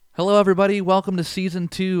Hello, everybody. Welcome to Season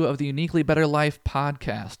 2 of the Uniquely Better Life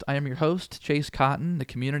podcast. I am your host, Chase Cotton, the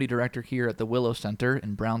Community Director here at the Willow Center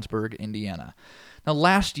in Brownsburg, Indiana. Now,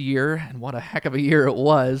 last year, and what a heck of a year it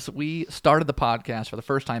was, we started the podcast for the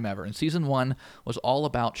first time ever, and Season 1 was all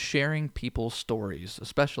about sharing people's stories,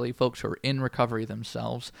 especially folks who are in recovery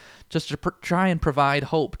themselves, just to try and provide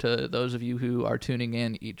hope to those of you who are tuning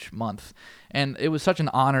in each month. And it was such an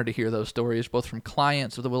honor to hear those stories, both from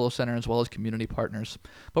clients of the Willow Center as well as community partners.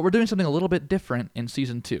 But we're doing something a little bit different in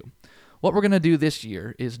Season 2. What we're going to do this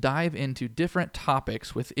year is dive into different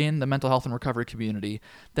topics within the mental health and recovery community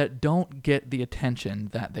that don't get the attention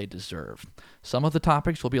that they deserve. Some of the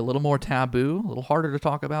topics will be a little more taboo, a little harder to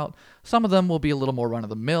talk about. Some of them will be a little more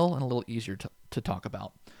run-of-the-mill and a little easier to talk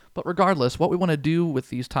about. But regardless, what we want to do with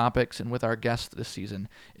these topics and with our guests this season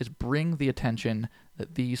is bring the attention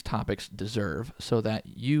that these topics deserve so that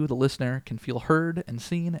you, the listener, can feel heard and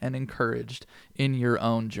seen and encouraged in your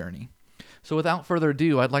own journey. So without further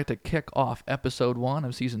ado, I'd like to kick off episode 1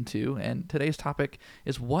 of season 2, and today's topic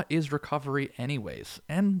is what is recovery anyways,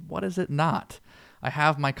 and what is it not? I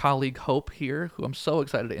have my colleague Hope here, who I'm so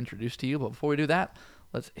excited to introduce to you, but before we do that,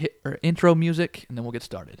 let's hit our intro music, and then we'll get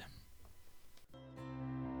started.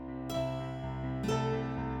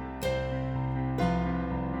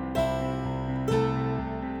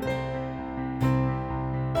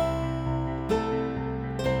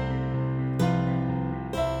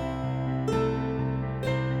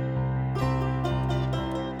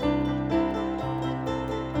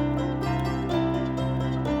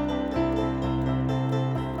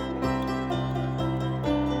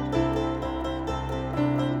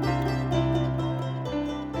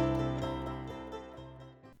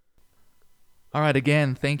 All right,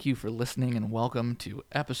 again, thank you for listening and welcome to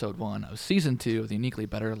episode 1 of season 2 of the Uniquely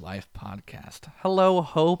Better Life podcast. Hello,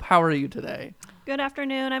 Hope. How are you today? Good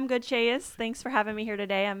afternoon. I'm good, Chase. Thanks for having me here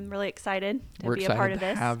today. I'm really excited to be a part of this.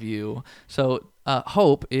 We're excited to have you. So,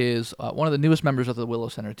 Hope is one of the newest members of the Willow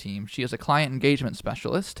Center team. She is a client engagement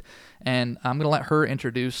specialist, and I'm going to let her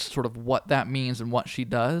introduce sort of what that means and what she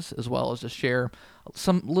does, as well as just share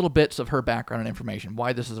some little bits of her background and information,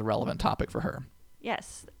 why this is a relevant topic for her.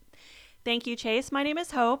 Yes. Thank you, Chase. My name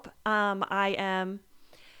is Hope. I am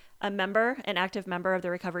an active member of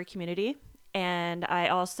the recovery community, and I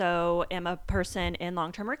also am a person in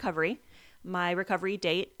long-term recovery. My recovery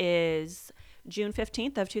date is June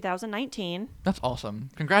 15th of 2019. That's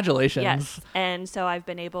awesome. Congratulations. Yes. And so I've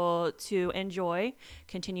been able to enjoy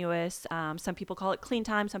continuous, some people call it clean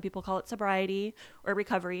time, some people call it sobriety or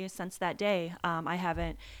recovery since that day. I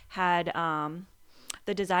haven't had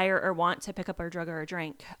the desire or want to pick up a drug or a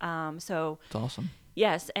drink. So it's awesome.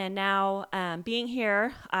 Yes. And now being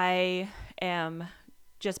here, I am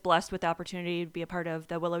just blessed with the opportunity to be a part of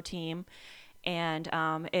the Willow team. And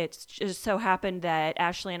it's just so happened that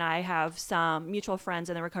Ashley and I have some mutual friends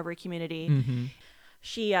in the recovery community. Mm-hmm.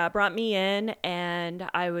 She brought me in, and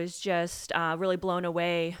I was just really blown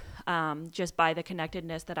away just by the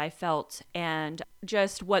connectedness that I felt and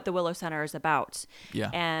just what the Willow Center is about.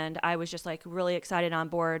 Yeah. And I was just like really excited on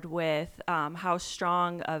board with how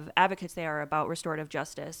strong of advocates they are about restorative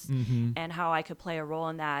justice, mm-hmm. and how I could play a role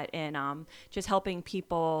in that in just helping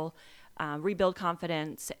people rebuild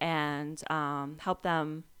confidence and help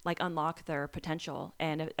them like unlock their potential.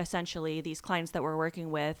 And essentially these clients that we're working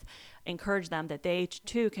with, encourage them that they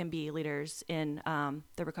too can be leaders in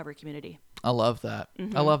the recovery community. I love that.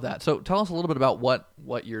 Mm-hmm. I love that. So tell us a little bit about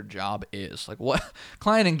what your job is. Like, what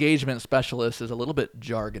client engagement specialist is a little bit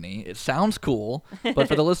jargony. It sounds cool, but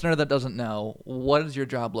for the listener that doesn't know, what does your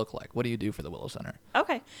job look like? What do you do for the Willow Center?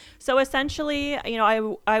 Okay. So essentially,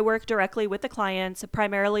 I work directly with the clients,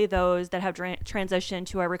 primarily those that have transitioned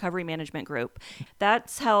to our recovery management group.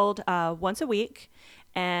 That's held once a week.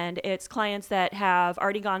 And it's clients that have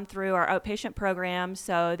already gone through our outpatient program,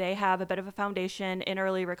 so they have a bit of a foundation in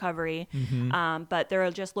early recovery, mm-hmm. But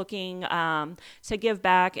they're just looking to give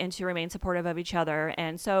back and to remain supportive of each other.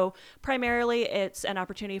 And so primarily it's an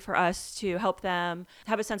opportunity for us to help them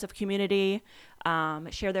have a sense of community,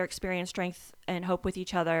 share their experience, strength, and hope with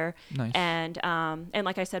each other. Nice. And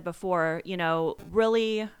like I said before,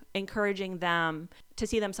 really encouraging them to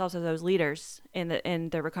see themselves as those leaders in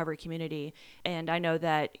the recovery community. And I know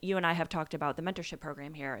that you and I have talked about the mentorship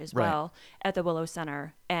program here as well at the Willow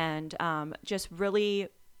Center, and just really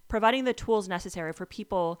providing the tools necessary for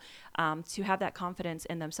people to have that confidence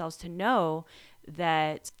in themselves to know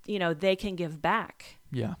that, they can give back.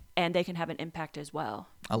 Yeah. And they can have an impact as well.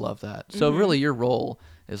 I love that. So really your role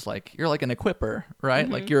is like, you're like an equipper, right?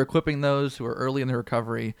 Mm-hmm. Like you're equipping those who are early in the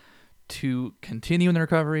recovery to continue in the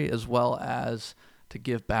recovery, as well as to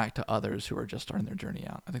give back to others who are just starting their journey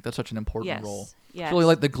out. I think that's such an important role. Yes. It's really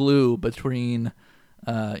like the glue between,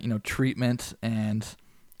 treatment and,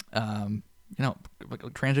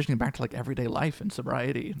 transitioning back to like everyday life and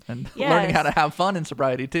sobriety and learning how to have fun in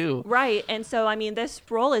sobriety too. Right. And so, I mean, this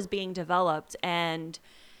role is being developed, and,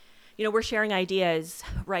 we're sharing ideas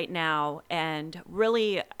right now. And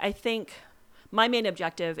really, I think my main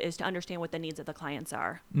objective is to understand what the needs of the clients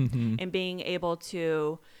are, and being able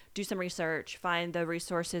to do some research, find the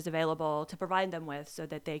resources available to provide them with so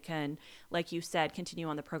that they can, like you said, continue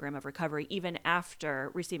on the program of recovery even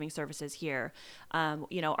after receiving services here.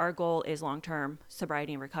 Our goal is long-term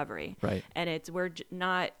sobriety and recovery. Right. And we're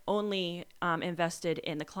not only invested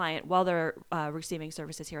in the client while they're receiving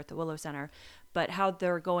services here at the Willow Center, but how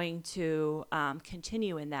they're going to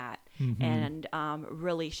continue in that and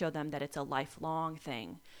really show them that it's a lifelong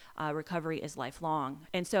thing. Recovery is lifelong.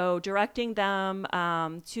 And so directing them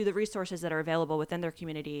to the resources that are available within their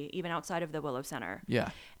community, even outside of the Willow Center. Yeah.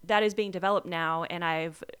 That is being developed now, and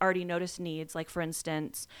I've already noticed needs, like, for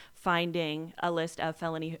instance, finding a list of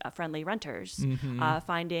felony-friendly renters,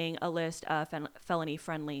 finding a list of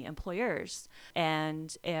felony-friendly employers,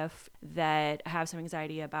 and if that have some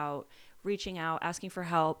anxiety about reaching out, asking for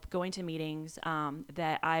help, going to meetings,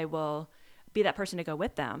 that I will be that person to go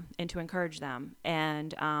with them and to encourage them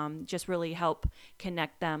and just really help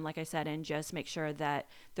connect them, like I said, and just make sure that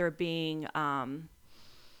they're being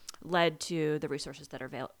led to the resources that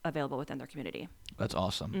are available within their community. That's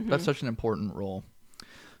awesome. That's such an important role.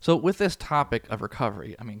 So with this topic of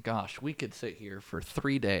recovery, I mean, gosh, we could sit here for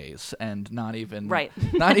 3 days and not even like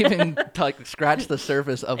scratch the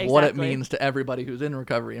surface of what it means to everybody who's in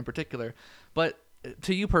recovery in particular. But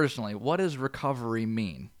to you personally, what does recovery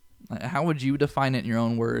mean? How would you define it in your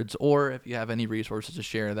own words, or if you have any resources to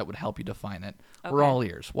share that would help you define it? Okay. We're all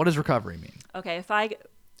ears. What does recovery mean? Okay, if I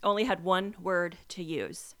only had one word to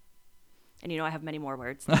use, and I have many more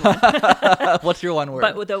words. What's your one word?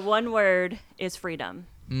 But the one word is freedom.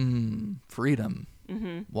 Freedom.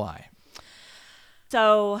 Why?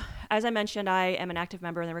 So, as I mentioned, I am an active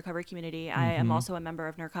member in the recovery community. I am also a member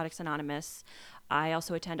of Narcotics Anonymous. I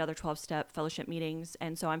also attend other 12-step fellowship meetings,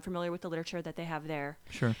 and so I'm familiar with the literature that they have there.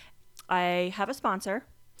 Sure. I have a sponsor,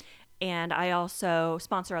 and I also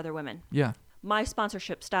sponsor other women. Yeah. My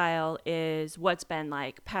sponsorship style is what's been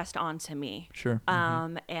passed on to me. Sure.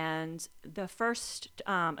 And the first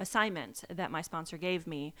assignment that my sponsor gave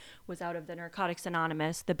me was out of the Narcotics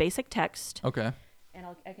Anonymous, the basic text. Okay. And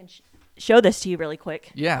I can show this to you really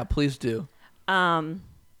quick. Yeah, please do. The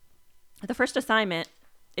first assignment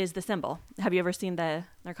is the symbol. Have you ever seen the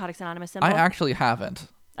Narcotics Anonymous symbol? I actually haven't.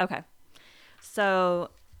 Okay.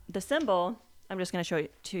 So the symbol, I'm just going to show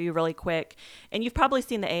it to you really quick. And you've probably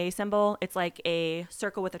seen the AA symbol. It's like a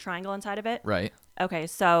circle with a triangle inside of it. Right. Okay,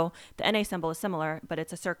 so the NA symbol is similar, but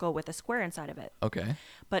it's a circle with a square inside of it. Okay.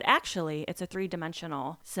 But actually, it's a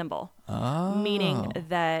 3-dimensional symbol. Oh. Meaning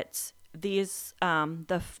that these,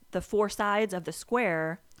 the 4 sides of the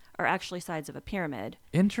square are actually sides of a pyramid.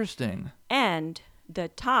 Interesting. And the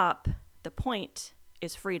top, the point,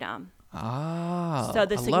 is freedom. Ah, so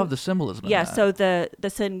I love the symbolism. Yeah, of that. so the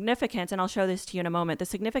significance, and I'll show this to you in a moment, the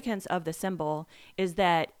significance of the symbol is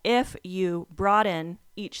that if you broaden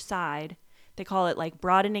each side, they call it like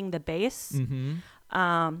broadening the base, the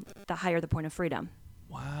higher the point of freedom.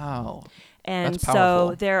 Wow. And that's powerful.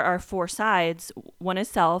 So there are 4 sides. One is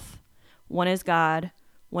self, one is God,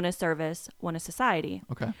 one is service, one is society.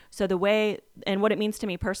 Okay. So the way, and what it means to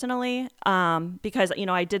me personally, because,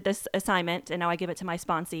 I did this assignment and now I give it to my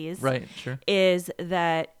sponsees. Right, sure. Is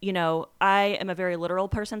that, I am a very literal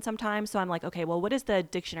person sometimes. So I'm like, okay, well, what is the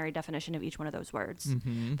dictionary definition of each one of those words?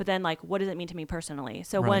 But then what does it mean to me personally?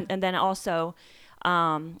 So and then also,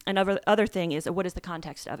 another other thing is what is the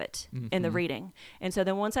context of it in the reading? And so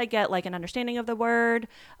then once I get an understanding of the word,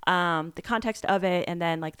 the context of it, and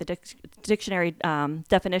then the dictionary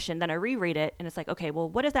definition, then I reread it and it's like, okay, well,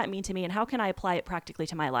 what does that mean to me and how can I apply it practically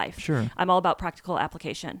to my life? Sure. I'm all about practical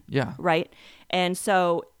application. Yeah. Right. And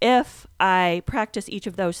so if I practice each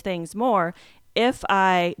of those things more, if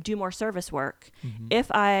I do more service work, if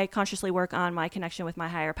I consciously work on my connection with my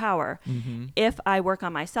higher power, if I work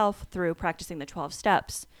on myself through practicing the 12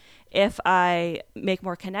 steps, if I make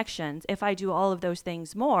more connections, if I do all of those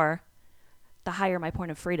things more, the higher my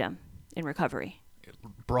point of freedom in recovery.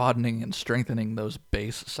 Broadening and strengthening those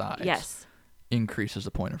base sides. Yes. Increases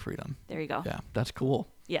the point of freedom. There you go. Yeah, that's cool.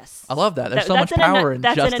 Yes. I love that. There's so much power in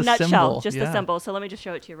just the symbol. That's in a nutshell, just the symbol. So let me just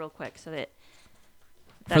show it to you real quick so that...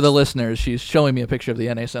 For the listeners, she's showing me a picture of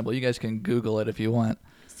the NA symbol. You guys can Google it if you want.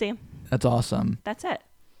 See? That's awesome. That's it.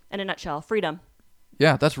 In a nutshell, freedom.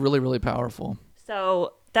 Yeah, that's really, really powerful.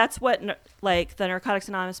 So that's what like the Narcotics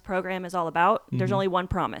Anonymous program is all about. There's only one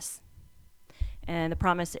promise, and the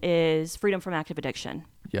promise is freedom from active addiction.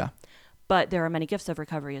 Yeah. But there are many gifts of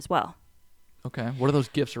recovery as well. Okay. What are those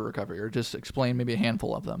gifts of recovery? Or just explain maybe a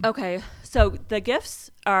handful of them. Okay. So the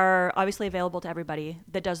gifts are obviously available to everybody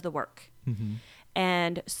that does the work.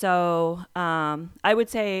 And so I would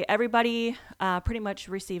say everybody pretty much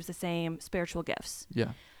receives the same spiritual gifts.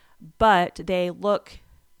 Yeah. But they look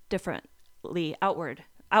differently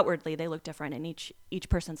outwardly. They look different in each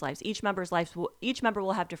person's lives. Each member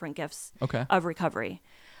will have different gifts of recovery.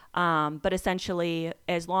 But essentially,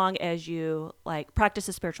 as long as you like practice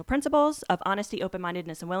the spiritual principles of honesty,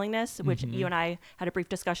 open-mindedness, and willingness, which you and I had a brief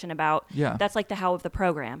discussion about, that's like the how of the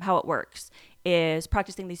program. How it works is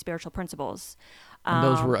practicing these spiritual principles. And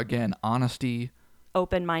those were, again, honesty,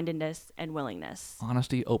 open-mindedness, and willingness.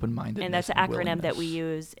 Honesty, open-mindedness, and that's the acronym that we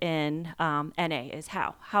use in NA is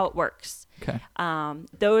how it works. Okay.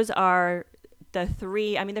 Those are the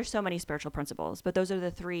three. I mean, there's so many spiritual principles, but those are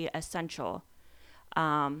the three essential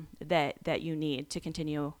that you need to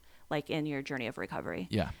continue like in your journey of recovery.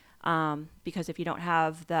 Yeah. Because if you don't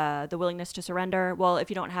have the willingness to surrender, well, if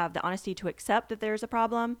you don't have the honesty to accept that there's a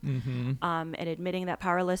problem, and admitting that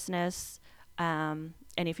powerlessness, and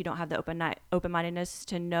if you don't have the open-mindedness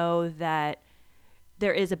to know that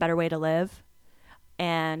there is a better way to live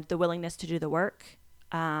and the willingness to do the work,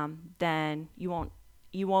 then you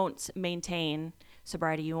won't maintain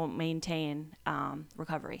sobriety. You won't maintain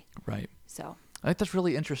recovery. Right. So I think that's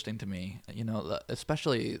really interesting to me,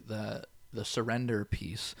 especially the surrender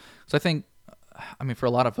piece. So I think, for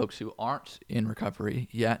a lot of folks who aren't in recovery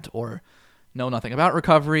yet or know nothing about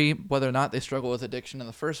recovery, whether or not they struggle with addiction in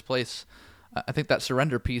the first place, I think that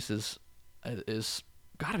surrender piece is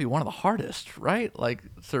got to be one of the hardest, right? Like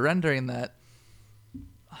surrendering that,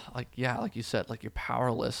 like you said, like you're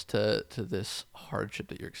powerless to this hardship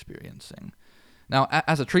that you're experiencing. Now,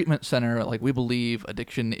 as a treatment center, like we believe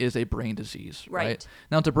addiction is a brain disease, right?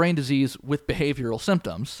 Now, it's a brain disease with behavioral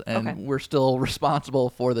symptoms, and we're still responsible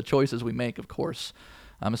for the choices we make, of course,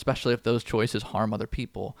 especially if those choices harm other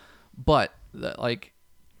people. But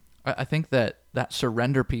I think that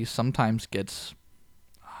surrender piece sometimes gets,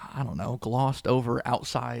 glossed over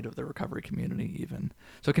outside of the recovery community even.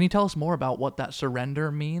 So can you tell us more about what that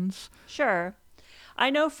surrender means? Sure. I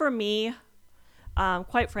know for me,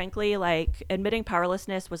 quite frankly, like admitting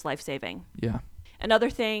powerlessness was life-saving. Yeah. Another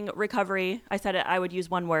thing, recovery, I said I would use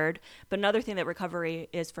one word, but another thing that recovery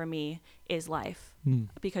is for me is life,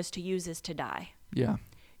 because to use is to die. Yeah.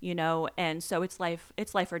 And so it's life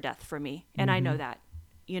or death for me. And I know that,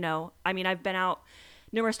 I've been out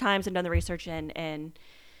numerous times and done the research and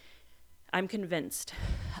I'm convinced,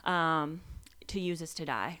 to use is to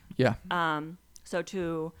die. Yeah. So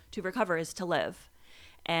to recover is to live.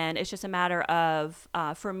 And it's just a matter of,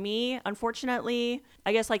 for me, unfortunately,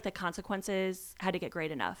 I guess like the consequences had to get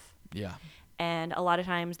great enough. Yeah. And a lot of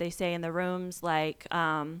times they say in the rooms like,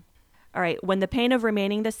 all right, when the pain of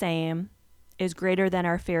remaining the same is greater than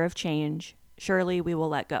our fear of change, surely we will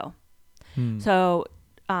let go. So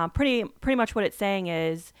pretty much what it's saying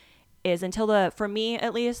is for me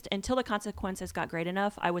at least, until the consequences got great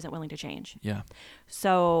enough, I wasn't willing to change. Yeah.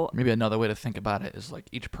 So maybe another way to think about it is like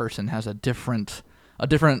each person has a different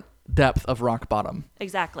depth of rock bottom.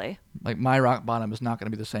 Exactly. Like my rock bottom is not going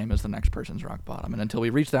to be the same as the next person's rock bottom. And until we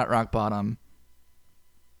reach that rock bottom,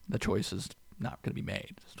 the choice is not going to be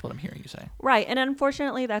made. That's what I'm hearing you say. Right. And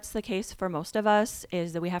unfortunately, that's the case for most of us,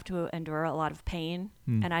 is that we have to endure a lot of pain.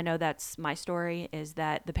 And I know that's my story, is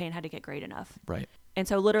that the pain had to get great enough. Right. And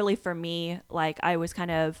so literally for me, like I was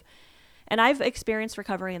and I've experienced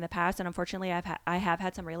recovery in the past, and unfortunately I have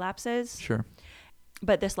had some relapses. Sure.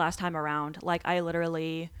 But this last time around, like I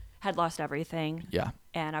literally had lost everything. Yeah.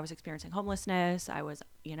 And I was experiencing homelessness. I was,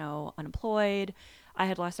 unemployed. I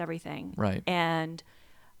had lost everything. Right. And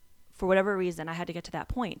for whatever reason, I had to get to that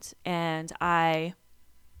point. And I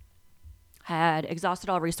had exhausted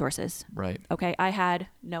all resources. Right. Okay. I had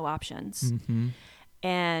no options.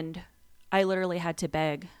 And I literally had to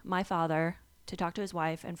beg my father to talk to his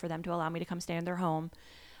wife and for them to allow me to come stay in their home.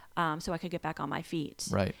 So I could get back on my feet.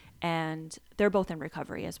 Right. And they're both in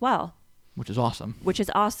recovery as well. Which is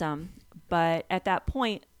awesome. But at that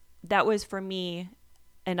point, that was for me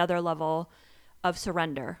another level of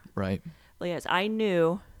surrender. Right. Because I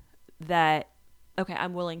knew that, okay,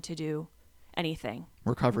 I'm willing to do anything.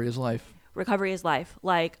 Recovery is life.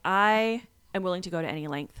 Like I am willing to go to any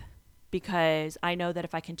length, because I know that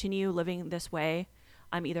if I continue living this way,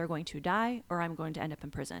 I'm either going to die or I'm going to end up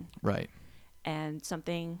in prison. Right. And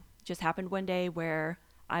something just happened one day where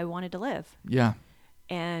I wanted to live. Yeah.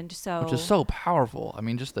 And so, which is so powerful. I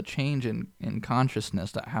mean, just the change in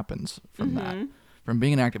consciousness that happens from that, from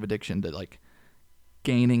being an active addiction to like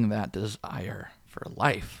gaining that desire for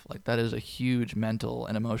life. Like that is a huge mental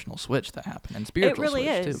and emotional switch that happened, and spiritual it really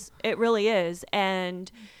switch is. too. It really is.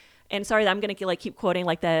 And sorry that I'm going to like keep quoting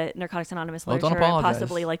like the Narcotics Anonymous Don't literature and apologize.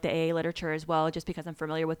 possibly like the AA literature as well, just because I'm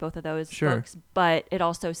familiar with both of those Sure. books. But it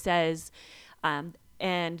also says,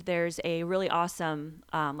 and there's a really awesome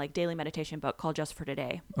like daily meditation book called Just for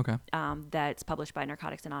Today. Okay. That's published by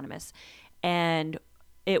Narcotics Anonymous. And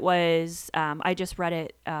it was, I just read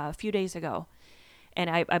it a few days ago. And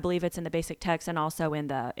I believe it's in the basic text and also in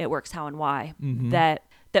the It Works How and Why, that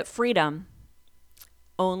freedom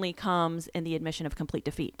only comes in the admission of complete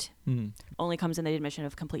defeat. Only comes in the admission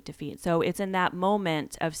of complete defeat. So it's in that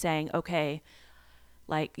moment of saying, okay,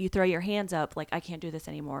 like you throw your hands up, like I can't do this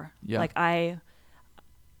anymore. Yeah. Like I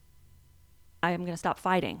am going to stop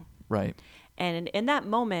fighting. Right. And in that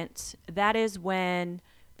moment, that is when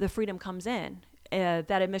the freedom comes in.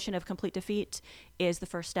 That admission of complete defeat is the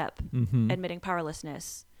first step, admitting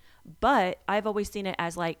powerlessness. But I've always seen it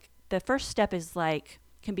as like the first step is like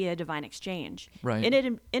can be a divine exchange. Right.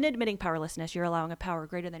 In admitting powerlessness, you're allowing a power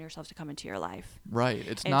greater than yourself to come into your life. Right.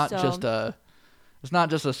 It's And not so-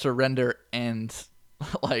 just a surrender and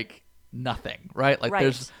like nothing, right? Like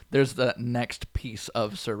Right. there's the next piece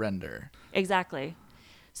of surrender. Exactly.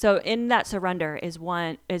 So in that surrender is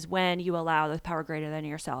when you allow the power greater than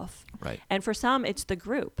yourself. Right. And for some, it's the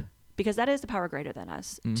group, because that is the power greater than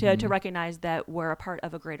us, to recognize that we're a part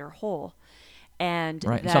of a greater whole. And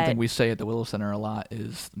Right. And that, something we say at the Willow Center a lot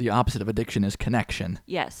is the opposite of addiction is connection.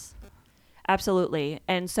 yes, absolutely.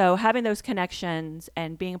 And so having those connections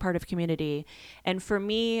and being a part of community, and for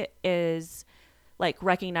me is like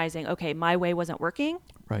recognizing, okay, my way wasn't working.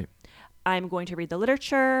 Right. I'm going to read the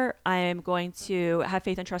literature. I'm going to have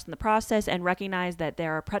faith and trust in the process and recognize that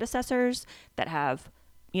there are predecessors that have,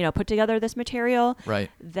 put together this material,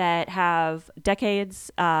 Right. that have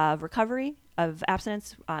decades of recovery, of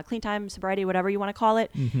abstinence, clean time, sobriety, whatever you want to call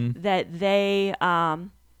it, that they,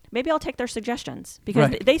 maybe I'll take their suggestions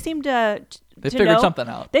because Right. they seem to Figured know, something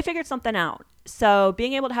out. They figured something out. So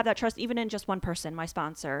being able to have that trust, even in just one person, my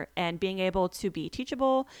sponsor, and being able to be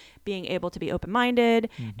teachable, being able to be open-minded,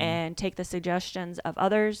 and take the suggestions of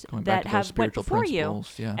others Going back that to those have went spiritual before you,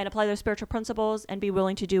 principles, yeah. and apply those spiritual principles and be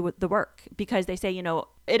willing to do the work, because they say,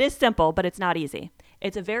 it is simple, but it's not easy.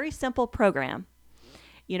 It's a very simple program,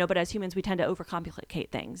 but as humans, we tend to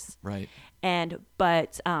overcomplicate things. Right.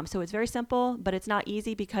 So it's very simple, but it's not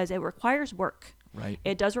easy because it requires work. Right.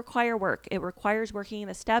 It does require work. It requires working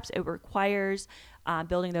the steps. It requires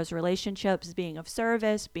building those relationships, being of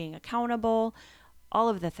service, being accountable, all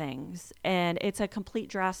of the things. And it's a complete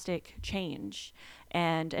drastic change.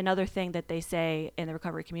 And another thing that they say in the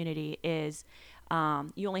recovery community is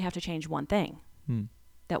you only have to change one thing.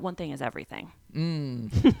 That one thing is everything.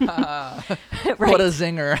 What Right. a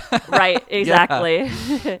zinger. Right, exactly.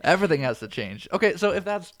 Everything has to change. Okay, so if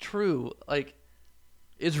that's true, like,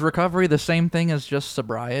 is recovery the same thing as just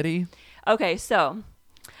sobriety? Okay, so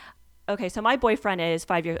my boyfriend is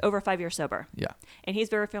over 5 years sober. Yeah. And he's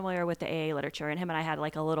very familiar with the AA literature. And him and I had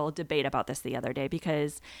like a little debate about this the other day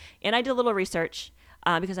and I did a little research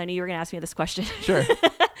because I knew you were going to ask me this question. Sure.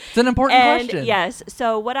 It's an important And question. yes,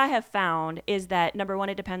 so what I have found is that number one,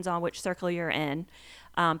 it depends on which circle you're in,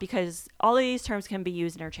 because all of these terms can be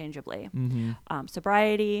used interchangeably.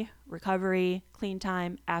 Sobriety, recovery, clean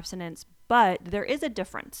time, abstinence, but there is a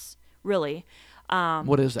difference, really.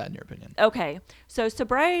 What is that in your opinion? Okay, so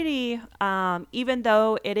sobriety, even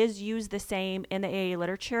though it is used the same in the AA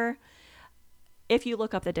literature, if you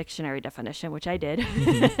look up the dictionary definition, which I did,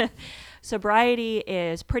 sobriety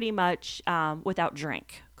is pretty much without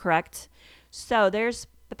drink, correct? So there's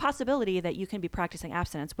the possibility that you can be practicing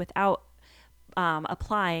abstinence without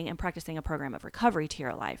applying and practicing a program of recovery to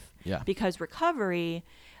your life. Yeah. Because recovery,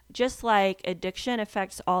 just like addiction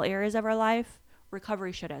affects all areas of our life,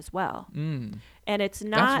 recovery should as well. And it's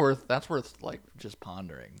not... That's worth like just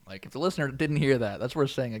pondering. Like if the listener didn't hear that, that's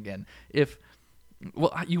worth saying again.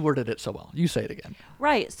 Well, you worded it so well. You say it again.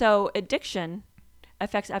 Right. So addiction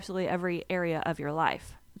affects absolutely every area of your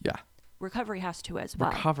life. Yeah. Recovery has to as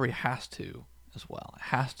well. Recovery has to as well. It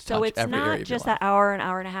has to So touch it's every area not of your just life. that hour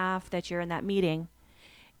and a half that you're in that meeting.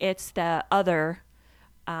 It's the other,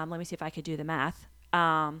 let me see if I could do the math,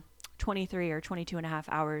 23 or 22 and a half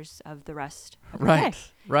hours of the rest of the Right. day.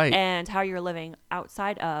 Right. And how you're living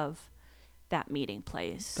outside of that meeting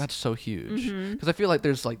place. That's so huge because I feel like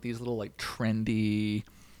there's like these little like trendy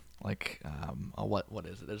like what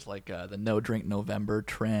is it, there's like the no drink November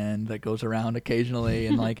trend that goes around occasionally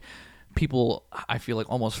and like people, I feel like,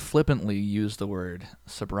 almost flippantly use the word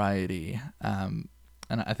sobriety. And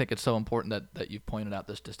I think it's so important that you've pointed out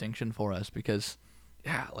this distinction for us because,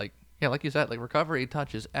 like you said, like recovery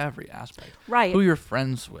touches every aspect. Right. Who you're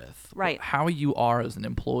friends with. Right. How you are as an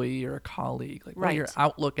employee or a colleague. Like what Right. your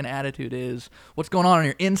outlook and attitude is. What's going on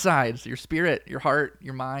your insides, your spirit, your heart,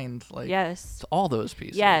 your mind. Like Yes. it's all those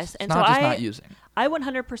pieces. Yes. It's And not so just not using. I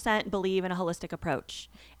 100% believe in a holistic approach.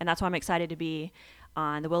 And that's why I'm excited to be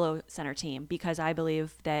on the Willow Center team, because I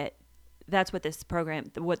believe that that's what this program,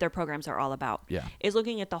 what their programs are all about. Yeah. Is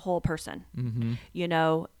looking at the whole person,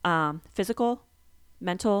 Mm-hmm. Physical,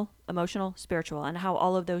 mental, emotional, spiritual, and how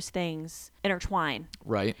all of those things intertwine.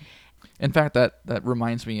 Right. In fact, that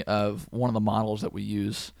reminds me of one of the models that we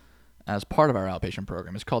use as part of our outpatient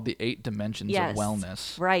program. It's called the 8 Dimensions Yes. of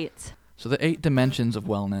Wellness. Right. So the 8 dimensions of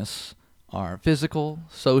wellness are physical,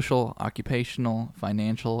 social, occupational,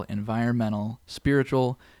 financial, environmental,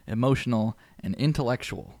 spiritual, emotional, and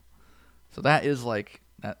intellectual. So that is like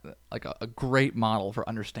a great model for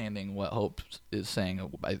understanding what Hope is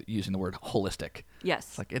saying by using the word holistic.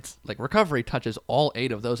 Yes. It's like recovery touches all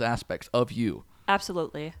 8 of those aspects of you.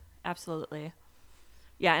 Absolutely. Absolutely.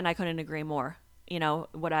 Yeah, and I couldn't agree more.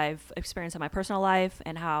 What I've experienced in my personal life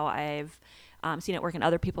and how I've seen it work in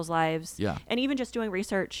other people's lives. Yeah. And even just doing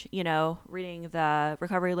research, reading the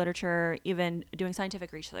recovery literature, even doing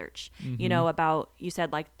scientific research, about, you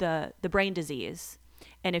said, like the brain disease.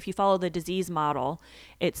 And if you follow the disease model,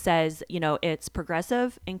 it says, it's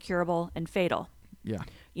progressive, incurable, and fatal. Yeah.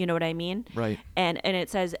 You know what I mean? Right. And it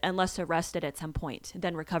says, unless arrested at some point,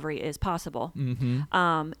 then recovery is possible. Mm-hmm.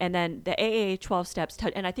 And then the AA 12 steps,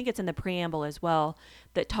 and I think it's in the preamble as well,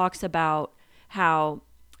 that talks about how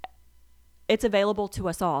it's available to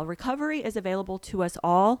us all. Recovery is available to us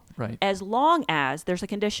all, Right. as long as there's a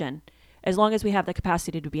condition, as long as we have the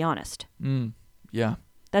capacity to be honest. Yeah.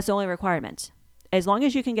 That's the only requirement. As long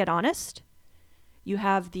as you can get honest, you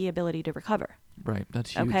have the ability to recover. Right.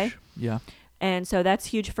 That's huge. Okay. Yeah. And so that's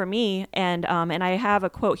huge for me. And I have a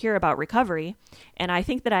quote here about recovery. And I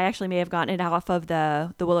think that I actually may have gotten it off of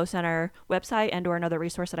the Willow Center website and or another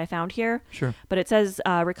resource that I found here. Sure. But it says,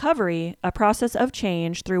 recovery, a process of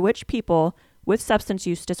change through which people with substance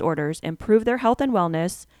use disorders improve their health and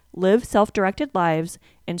wellness, live self-directed lives,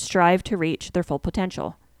 and strive to reach their full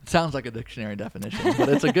potential. It sounds like a dictionary definition, but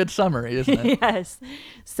it's a good summary, isn't it? Yes.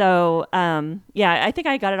 So, I think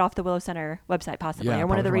I got it off the Willow Center website possibly, or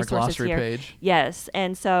one of the probably from our resources glossary here. page. Yes.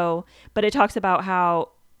 And so, but it talks about how,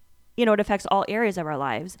 it affects all areas of our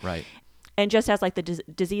lives. Right. And just as like the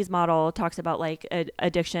disease model talks about like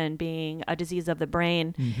addiction being a disease of the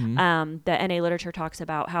brain, the NA literature talks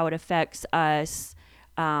about how it affects us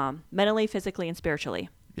mentally, physically, and spiritually.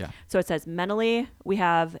 Yeah. So it says mentally, we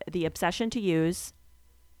have the obsession to use.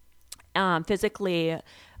 Physically,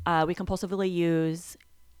 we compulsively use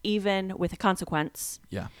even with a consequence.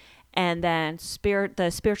 Yeah. And then the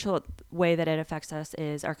spiritual way that it affects us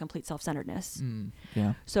is our complete self-centeredness.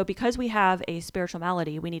 Yeah. So because we have a spiritual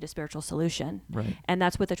malady, we need a spiritual solution. Right. And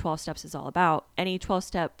that's what the 12 steps is all about. Any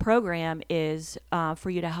 12-step program is for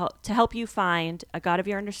you to help you find a God of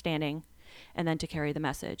your understanding and then to carry the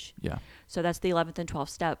message. Yeah. So that's the 11th and 12th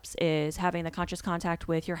steps, is having the conscious contact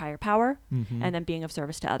with your higher power and then being of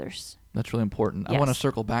service to others. That's really important. Yes. I want to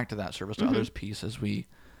circle back to that service to others piece as we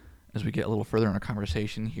get a little further in our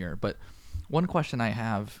conversation here. But one question I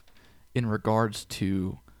have in regards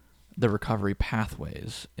to the recovery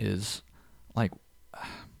pathways is, like,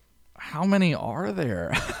 how many are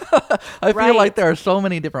there? I feel like there are so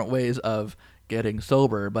many different ways of getting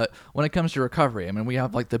sober, but when it comes to recovery, I mean, we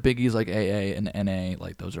have like the biggies like AA and NA,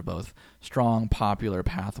 like those are both strong, popular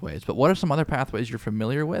pathways. But what are some other pathways you're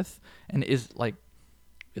familiar with? And is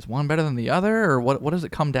one better than the other, or what does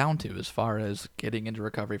it come down to as far as getting into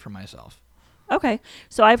recovery for myself? Okay.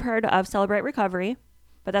 So I've heard of Celebrate Recovery,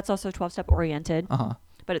 but that's also 12-step oriented,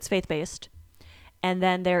 but it's faith-based. And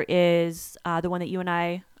then there is the one that you and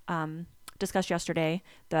I discussed yesterday,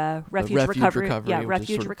 the Refuge Recovery. Yeah,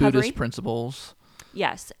 Refuge Recovery. Buddhist principles.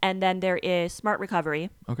 Yes. And then there is Smart Recovery.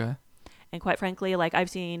 Okay. And quite frankly, like I've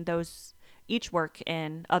seen those each work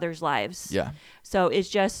in others' lives. Yeah. So it's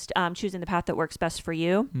just choosing the path that works best for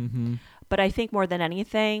you. But I think more than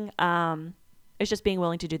anything, it's just being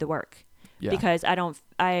willing to do the work. Yeah. Because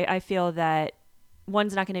I feel that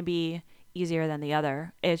one's not going to be easier than the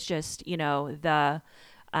other. It's just, the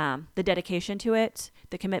dedication to it,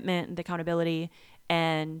 the commitment, the accountability.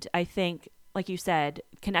 And I think, like you said,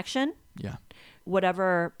 connection. Yeah.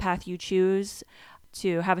 Whatever path you choose,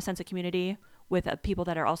 to have a sense of community with people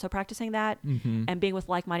that are also practicing that, and being with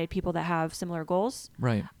like-minded people that have similar goals.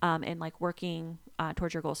 Right. And like working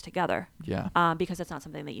towards your goals together. Yeah. Because it's not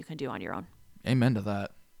something that you can do on your own. Amen to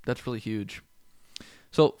that. That's really huge.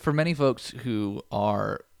 So for many folks who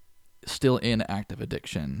are still in active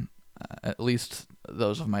addiction, at least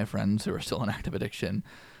those of my friends who are still in active addiction,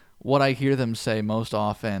 what I hear them say most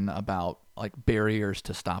often about like barriers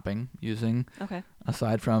to stopping using, Okay.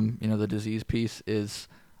 aside from, the disease piece, is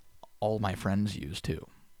all my friends use too.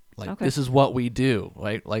 Like, Okay. this is what we do,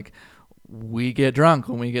 right? Like, we get drunk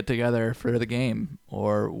when we get together for the game,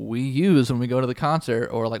 or we use when we go to the concert,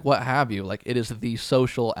 or like what have you. Like, it is the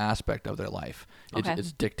social aspect of their life. Okay.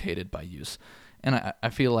 It's dictated by use. And I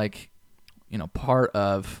feel like, part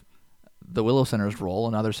of the Willow Center's role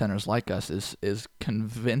and other centers like us is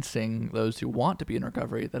convincing those who want to be in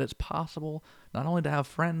recovery that it's possible not only to have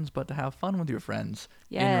friends, but to have fun with your friends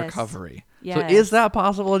in Yes. recovery. Yes. So is that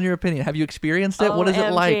possible in your opinion? Have you experienced it? What is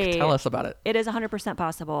it like? OMG. Tell us about it. It is 100%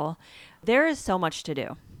 possible. There is so much to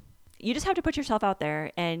do. You just have to put yourself out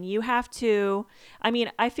there, and you have to,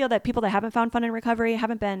 I feel that people that haven't found fun in recovery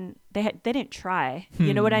they didn't try.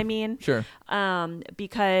 You know what I mean? Sure.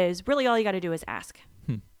 Because really all you got to do is ask.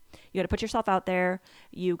 You got to put yourself out there.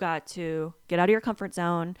 You got to get out of your comfort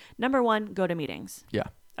zone. Number one, go to meetings. Yeah.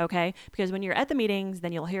 Okay. Because when you're at the meetings,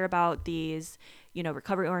 then you'll hear about these,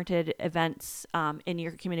 recovery oriented events in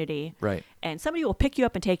your community. Right. And somebody will pick you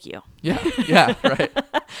up and take you. Yeah. Yeah. Right.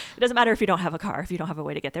 It doesn't matter if you don't have a car, if you don't have a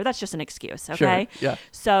way to get there. That's just an excuse. Okay. Sure. Yeah.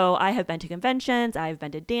 So I have been to conventions. I've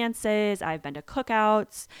been to dances. I've been to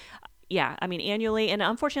cookouts. Yeah. Annually. And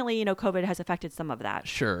unfortunately, COVID has affected some of that.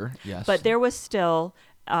 Sure. Yes. But there was still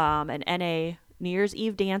an NA New Year's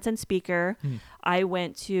Eve dance and speaker. I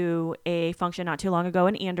went to a function not too long ago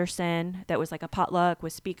in Anderson that was like a potluck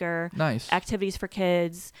with speaker. Nice. Activities for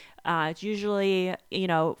kids. It's usually,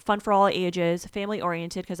 fun for all ages, family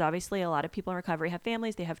oriented, because obviously a lot of people in recovery have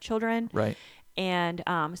families, they have children. Right. And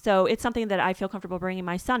so it's something that I feel comfortable bringing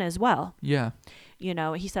my son as well. Yeah.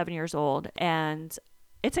 He's 7 years old, and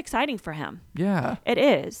it's exciting for him. Yeah. It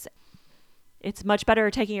is. It's much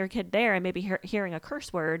better taking your kid there and maybe hearing a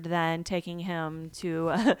curse word than taking him to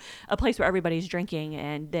a place where everybody's drinking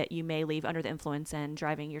and that you may leave under the influence and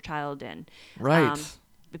driving your child and Right.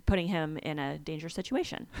 Putting him in a dangerous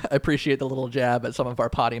situation. I appreciate the little jab at some of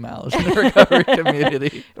our potty mouths in the recovery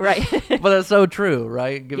community. Right. But it's so true,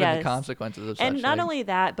 right? Given the Yes. consequences of And such not thing. only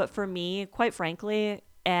that, but for me, quite frankly,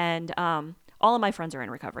 and all of my friends are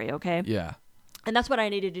in recovery, okay? Yeah. And that's what I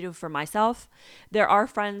needed to do for myself. There are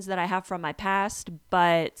friends that I have from my past,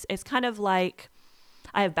 but it's kind of like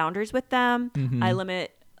I have boundaries with them. Mm-hmm. I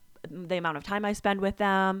limit the amount of time I spend with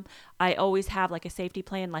them. I always have like a safety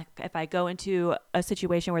plan. Like if I go into a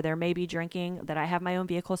situation where there may be drinking, that I have my own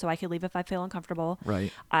vehicle so I can leave if I feel uncomfortable.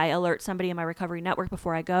 Right. I alert somebody in my recovery network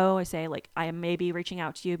before I go. I say like, I may be reaching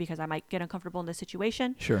out to you because I might get uncomfortable in this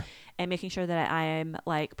situation, Sure. and making sure that I am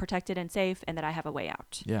like protected and safe and that I have a way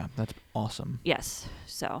out. Yeah, that's awesome. Yes.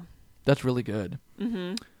 So. That's really good.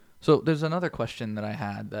 Mm-hmm. So there's another question that I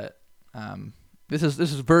had that this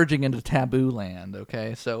is verging into taboo land,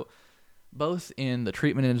 okay? So both in the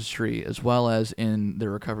treatment industry as well as in the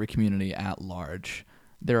recovery community at large,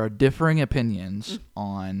 there are differing opinions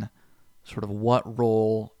on sort of what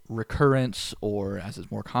role recurrence, or as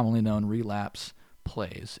it's more commonly known, relapse,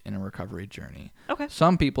 plays in a recovery journey. Okay.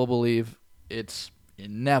 Some people believe it's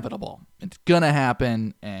inevitable. It's going to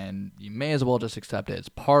happen, and you may as well just accept it. It's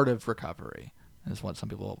part of recovery, is what some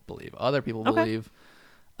people believe. Other people Okay. believe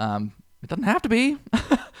it doesn't have to be.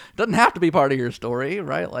 It doesn't have to be part of your story,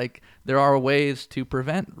 right? Like, there are ways to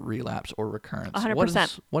prevent relapse or recurrence.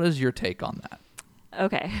 100%. What is your take on that?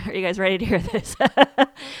 Okay. Are you guys ready to hear this?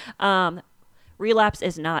 Relapse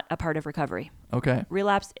is not a part of recovery. Okay.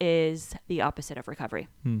 Relapse is the opposite of recovery.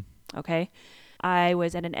 Okay. I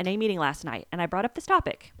was at an NA meeting last night and I brought up this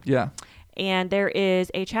topic. Yeah. And there is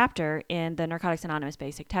a chapter in the Narcotics Anonymous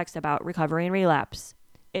basic text about recovery and relapse.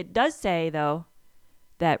 It does say, though,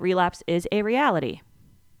 that relapse is a reality.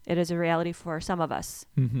 It is a reality for some of us.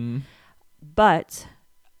 Mm-hmm. But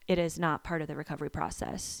it is not part of the recovery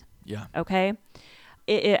process. Yeah. Okay.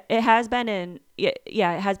 It has been it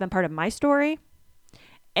has been part of my story.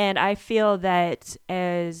 And I feel that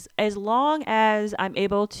as long as I'm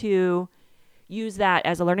able to use that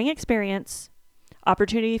as a learning experience,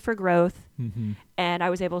 opportunity for growth, and I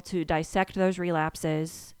was able to dissect those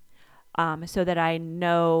relapses so that I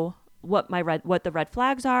know what the red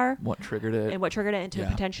flags are, What triggered it? and what triggered it, and to Yeah.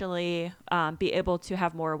 potentially be able to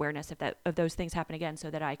have more awareness of those things happen again, so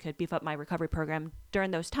that I could beef up my recovery program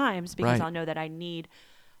during those times, because Right. I'll know that I need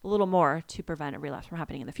a little more to prevent a relapse from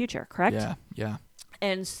happening in the future. Correct? Yeah. Yeah.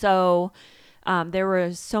 And so There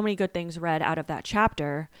were so many good things read out of that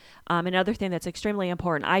chapter. Another thing that's extremely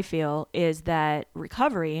important, I feel, is that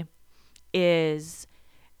recovery it's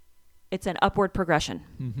an upward progression.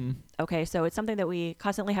 Mm-hmm. Okay, so it's something that we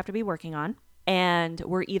constantly have to be working on, and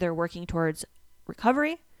we're either working towards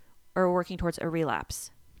recovery or working towards a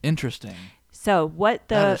relapse. Interesting. So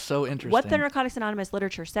That is so interesting. what the Narcotics Anonymous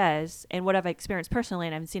literature says, and what I've experienced personally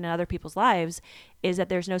and I've seen in other people's lives, is that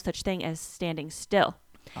there's no such thing as standing still.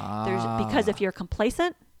 Because if you're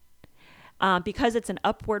complacent, because it's an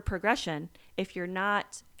upward progression, if you're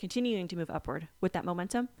not continuing to move upward with that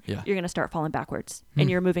momentum, Yeah. you're going to start falling backwards and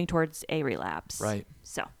you're moving towards a relapse. Right.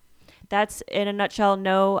 So that's in a nutshell.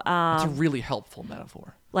 No, It's a really helpful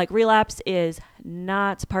metaphor. like relapse is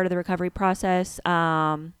not part of the recovery process.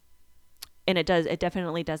 And it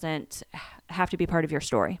definitely doesn't have to be part of your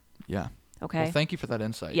story. Yeah. Okay. Well, thank you for that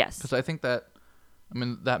insight. Yes. Because I think that,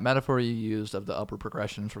 that metaphor you used of the upper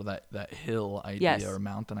progression, sort of that hill idea Yes. or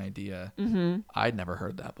mountain idea, Mm-hmm. I'd never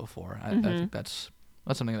heard that before. I think that's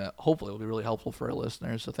something that hopefully will be really helpful for our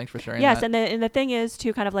listeners. So thanks for sharing Yes, that. and the thing is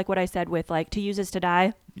too, kind of like what I said with like to use is to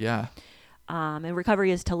die, Yeah. and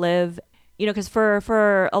recovery is to live. Because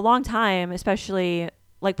for a long time, especially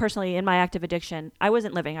like personally in my active addiction, I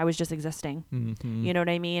wasn't living; I was just existing. Mm-hmm. You know what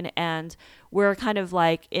I mean? And we're kind of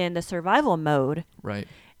like in the survival mode, Right.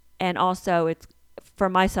 and also it's for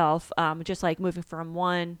myself, just like moving from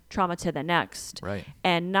one trauma to the next, Right.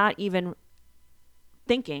 and not even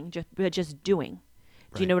thinking, but just doing.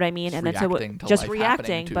 Do you Right. know what I mean? Just And then reacting to just life reacting,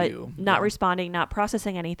 happening to but you. not Yeah. responding, not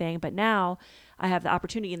processing anything. But now I have the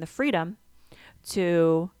opportunity and the freedom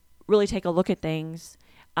to really take a look at things,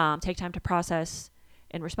 take time to process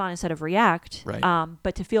and respond instead of react. Right.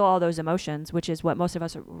 But to feel all those emotions, which is what most of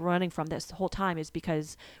us are running from this whole time, is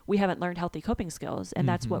because we haven't learned healthy coping skills. And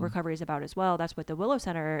that's what Mhm. recovery is about as well. That's what the Willow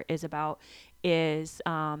Center is about, is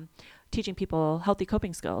teaching people healthy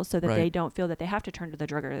coping skills so that Right. they don't feel that they have to turn to the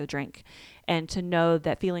drug or the drink, and to know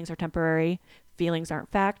that feelings are temporary. Feelings aren't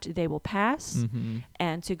fact. They will pass. Mm-hmm.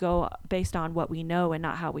 And to go based on what we know and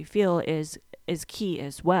not how we feel is key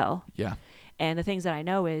as well. Yeah. And the things that I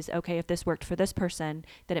know is, okay, if this worked for this person,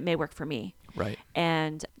 then it may work for me. Right.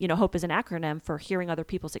 And, HOPE is an acronym for hearing other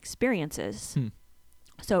people's experiences. Hmm.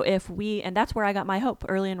 So and that's where I got my hope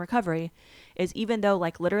early in recovery, is even though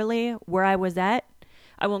like literally where I was at,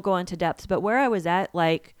 I won't go into depths, but where I was at,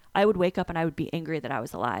 like I would wake up and I would be angry that I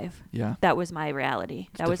was alive. Yeah. That was my reality.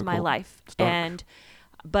 That was my difficult. life. It's dark.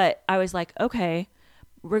 But I was like, okay,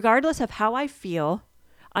 regardless of how I feel,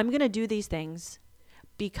 I'm going to do these things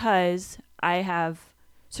because I have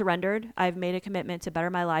surrendered. I've made a commitment to better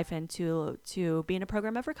my life and to be in a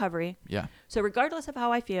program of recovery. Yeah. So regardless of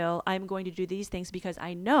how I feel, I'm going to do these things because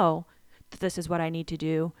I know that this is what I need to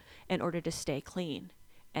do in order to stay clean.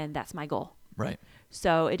 And that's my goal. Right.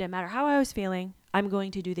 So it didn't matter how I was feeling. I'm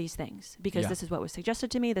going to do these things because Yeah. this is what was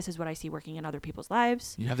suggested to me. This is what I see working in other people's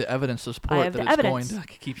lives. You have the evidence to support have that the it's evidence. going to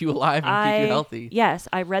keep you alive and keep you healthy. Yes,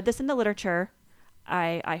 I read this in the literature.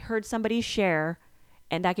 I heard somebody share,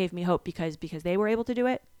 and that gave me hope because they were able to do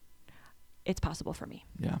it. It's possible for me.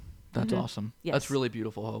 Yeah. That's Mhm. awesome. Yes. That's really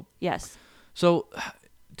beautiful, Hope. Yes. So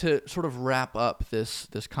to sort of wrap up this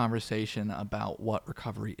conversation about what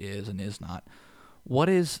recovery is and is not, what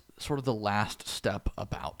is sort of the last step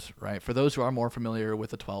about, right? For those who are more familiar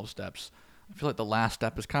with the 12 steps, I feel like the last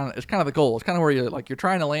step is kind of the goal. It's kind of where you're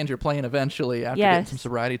trying to land your plane eventually after getting Yes. some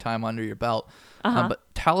sobriety time under your belt. Uh-huh.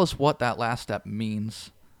 But tell us what that last step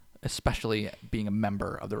means, especially being a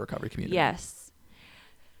member of the recovery community. Yes.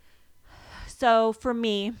 So for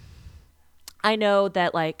me, I know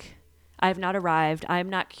that like I have not arrived. I am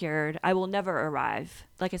not cured. I will never arrive.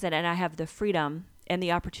 Like I said, and I have the freedom and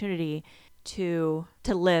the opportunity to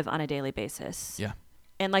live on a daily basis. Yeah.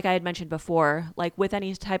 And like I had mentioned before, like with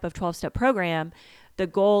any type of 12-step program, the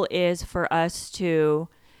goal is for us to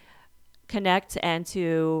connect and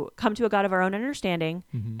to come to a God of our own understanding,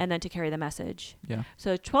 Mhm. and then to carry the message. Yeah.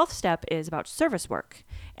 So 12th step is about service work.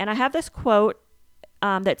 And I have this quote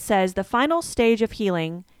that says, the final stage of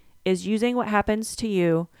healing is using what happens to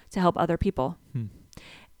you to help other people. Hmm.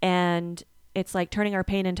 And it's like turning our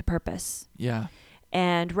pain into purpose. Yeah.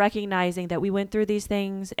 And recognizing that we went through these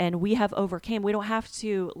things and we have overcame. We don't have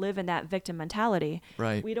to live in that victim mentality.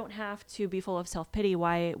 Right. We don't have to be full of self-pity.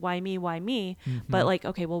 Why me? Mhm. But like,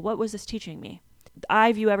 okay, well, what was this teaching me?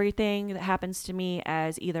 I view everything that happens to me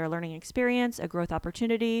as either a learning experience, a growth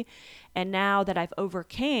opportunity. And now that I've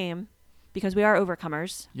overcame, because we are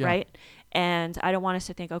overcomers, Yeah. right? And I don't want us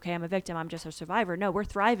to think, okay, I'm a victim, I'm just a survivor. No, we're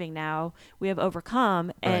thriving now. We have overcome.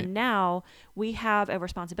 Right. And now we have a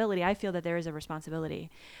responsibility. I feel that there is a responsibility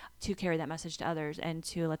to carry that message to others and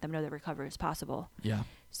to let them know that recovery is possible. Yeah.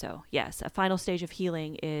 So, yes, a final stage of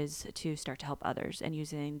healing is to start to help others and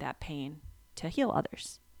using that pain to heal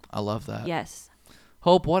others. I love that. Yes.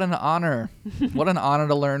 Hope, what an honor. What an honor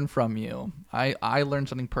to learn from you. I learned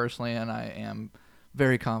something personally, and I am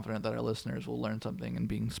very confident that our listeners will learn something and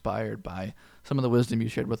be inspired by some of the wisdom you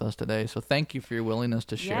shared with us today. So thank you for your willingness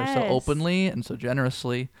to share so Yes. openly and so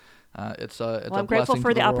generously. It's a Well, I'm grateful blessing for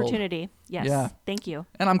to the world. opportunity. Yes. Yeah. Thank you.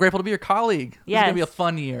 And I'm grateful to be your colleague. This is Yes. going to be a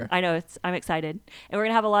fun year. I know I'm excited. And we're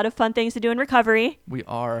going to have a lot of fun things to do in recovery. We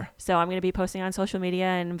are. So I'm going to be posting on social media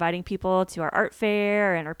and inviting people to our art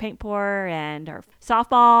fair and our paint pour and our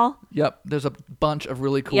softball. Yep. There's a bunch of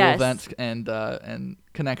really cool Yes. events and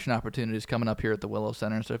connection opportunities coming up here at the Willow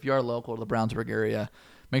Center. So if you are local to the Brownsburg area,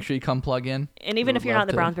 make sure you come plug in. And even We if would you're not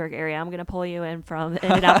in the love Brownsburg area, I'm going to pull you in from the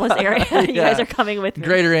Indianapolis area. You Yeah. guys are coming with me.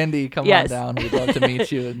 Greater Indy, come Yes. on down. We'd love to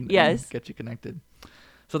meet you and Yes. get you connected.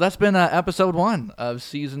 So that's been episode 1 of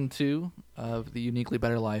season 2 of the Uniquely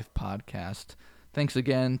Better Life podcast. Thanks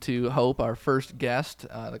again to Hope, our first guest,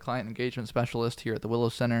 the client engagement specialist here at the Willow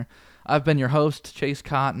Center. I've been your host, Chase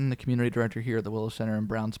Cotton, the community director here at the Willow Center in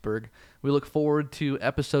Brownsburg. We look forward to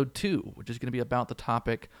episode 2, which is going to be about the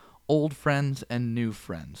topic Old Friends and New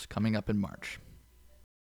Friends, coming up in March.